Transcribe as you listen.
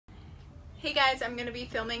Hey guys, I'm going to be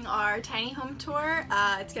filming our tiny home tour.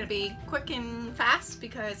 It's going to be quick and fast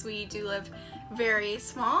because we do live very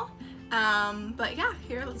small. But yeah,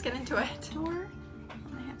 here, let's get into it. Tour.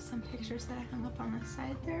 I have some pictures that I hung up on the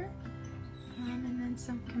side there. And then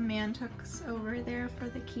some command hooks over there for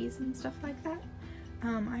the keys and stuff like that.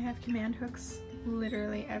 I have command hooks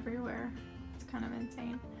literally everywhere. It's kind of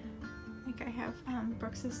insane. Like I have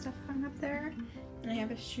Brooks's stuff hung up there, and I have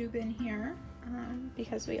a shoe bin here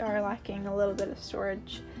because we are lacking a little bit of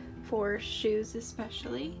storage for shoes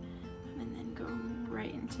especially. And then going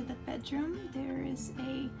right into the bedroom, there is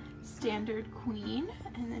a standard queen,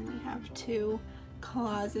 and then we have two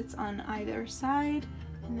closets on either side,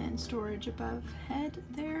 and then storage above head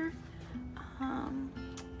there. And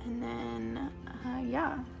then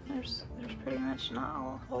yeah, there's pretty much not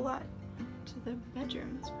a whole lot to the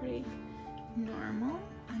bedroom. It's pretty normal.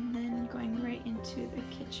 And then going right into the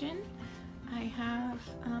kitchen, I have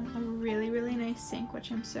a really nice sink,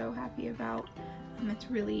 which I'm so happy about. It's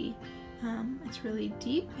really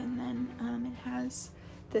deep, and then it has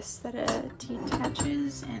this that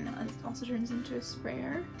detaches and it also turns into a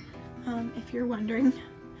sprayer. If you're wondering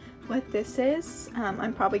what this is,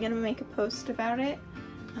 I'm probably gonna make a post about it.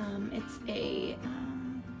 It's a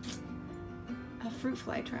fruit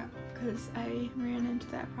fly trap, because I ran into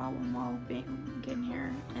that problem while getting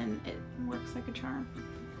here, and it works like a charm.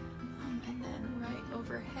 And then right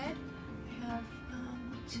overhead, I have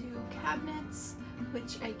two cabinets,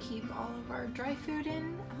 which I keep all of our dry food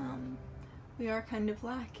in. We are kind of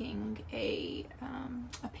lacking a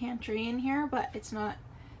pantry in here, but it's not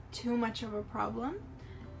too much of a problem.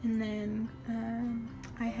 And then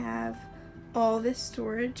I have all this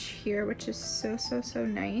storage here, which is so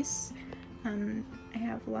nice. I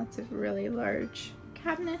have lots of really large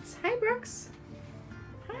cabinets. Hi, Brooks.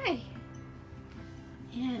 Hi.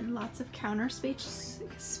 And lots of counter space,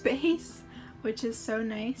 which is so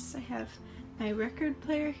nice. I have my record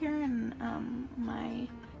player here and my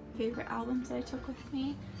favorite albums that I took with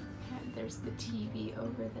me. There's the TV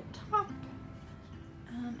over the top.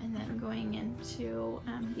 And then going into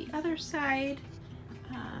the other side,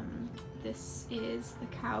 this is the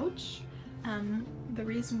couch. The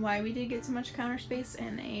reason why we did get so much counter space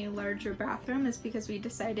and a larger bathroom is because we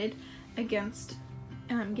decided against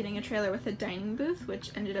getting a trailer with a dining booth,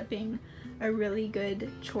 which ended up being a really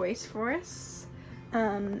good choice for us.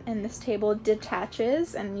 And this table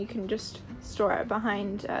detaches, and you can just store it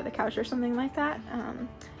behind the couch or something like that.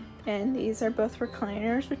 And these are both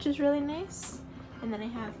recliners, which is really nice. And then I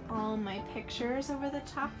have all my pictures over the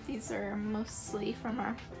top. These are mostly from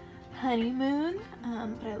our honeymoon,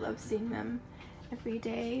 but I love seeing them every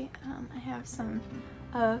day. I have some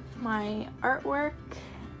of my artwork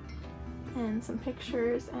and some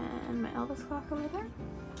pictures and my Elvis clock over there.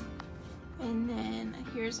 And then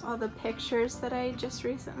here's all the pictures that I just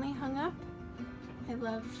recently hung up. I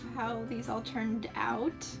love how these all turned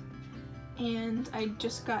out. And I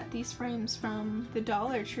just got these frames from the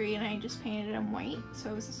Dollar Tree, and I just painted them white,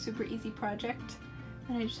 so it was a super easy project.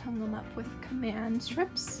 And I just hung them up with command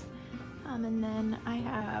strips. And then I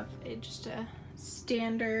have just a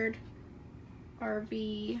standard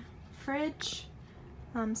RV fridge.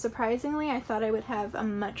 Surprisingly, I thought I would have a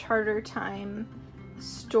much harder time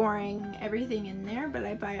storing everything in there, but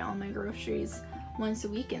I buy all my groceries once a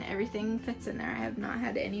week and everything fits in there. I have not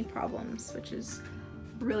had any problems, which is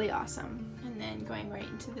really awesome. And then going right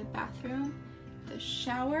into the bathroom, the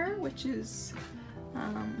shower, which is,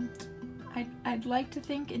 I'd like to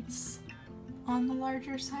think it's on the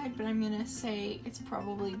larger side, but I'm gonna say it's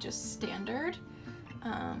probably just standard.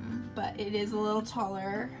 But it is a little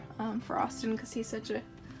taller for Austin because he's such a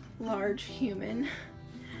large human.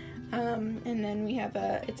 And then we have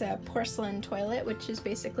it's a porcelain toilet, which is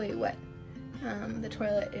basically what the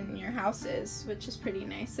toilet in your house is, which is pretty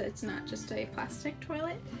nice that it's not just a plastic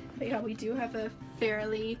toilet. But yeah, we do have a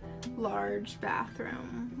fairly large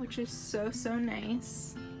bathroom, which is so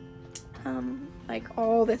nice. Like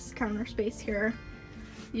all this counter space here,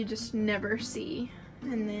 you just never see.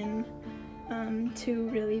 And then two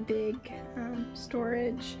really big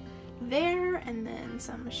storage there, and then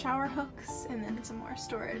some shower hooks, and then some more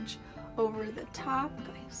storage over the top.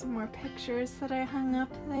 I have some more pictures that I hung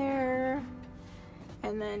up there,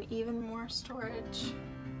 and then even more storage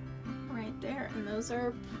right there. And those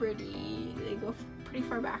are they go pretty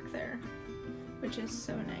far back there, which is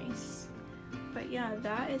so nice. But yeah,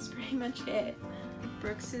 that is pretty much it.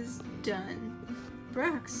 Brooks is done.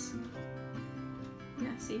 Brooks!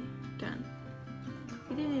 Yeah, see? Done.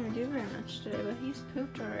 He didn't even do very much today, but he's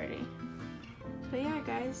pooped already. But yeah,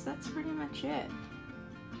 guys, that's pretty much it.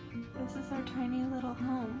 This is our tiny little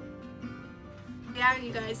home. Yeah,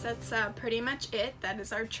 you guys, that's pretty much it. That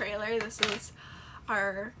is our trailer. This is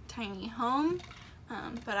our tiny home,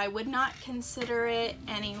 but I would not consider it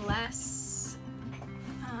any less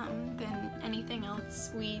than anything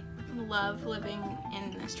else. We love living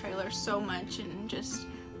in this trailer so much and just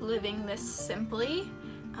living this simply.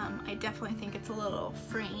 I definitely think it's a little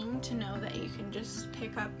freeing to know that you can just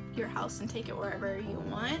pick up your house and take it wherever you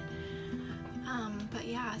want. But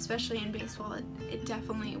yeah, especially in baseball, it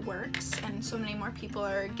definitely works, and so many more people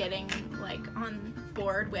are getting like on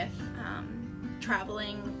board with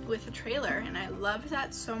traveling with a trailer, and I love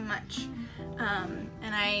that so much. And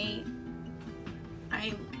I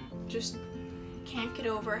just can't get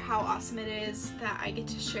over how awesome it is that I get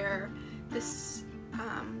to share this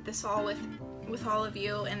this all with all of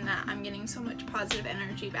you, and that I'm getting so much positive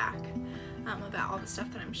energy back about all the stuff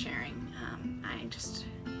that I'm sharing.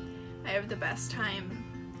 I have the best time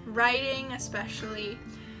writing, especially,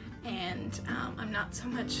 and I'm not so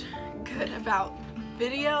much good about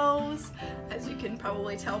videos, as you can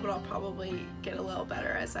probably tell, but I'll probably get a little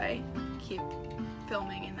better as I keep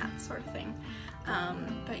filming and that sort of thing.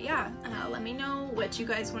 But yeah, let me know what you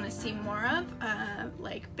guys want to see more of,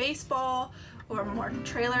 like baseball or more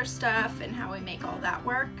trailer stuff and how we make all that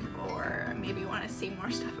work, or maybe you want to see more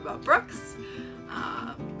stuff about Brooks.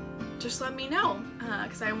 Just let me know,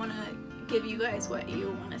 because I want to give you guys what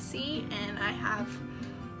you want to see, and I have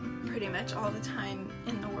pretty much all the time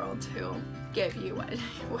in the world to give you what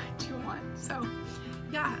you want. So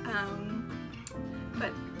yeah,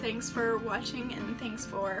 but thanks for watching, and thanks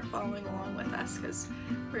for following along with us,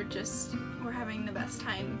 because we're having the best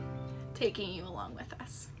time taking you along with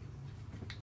us.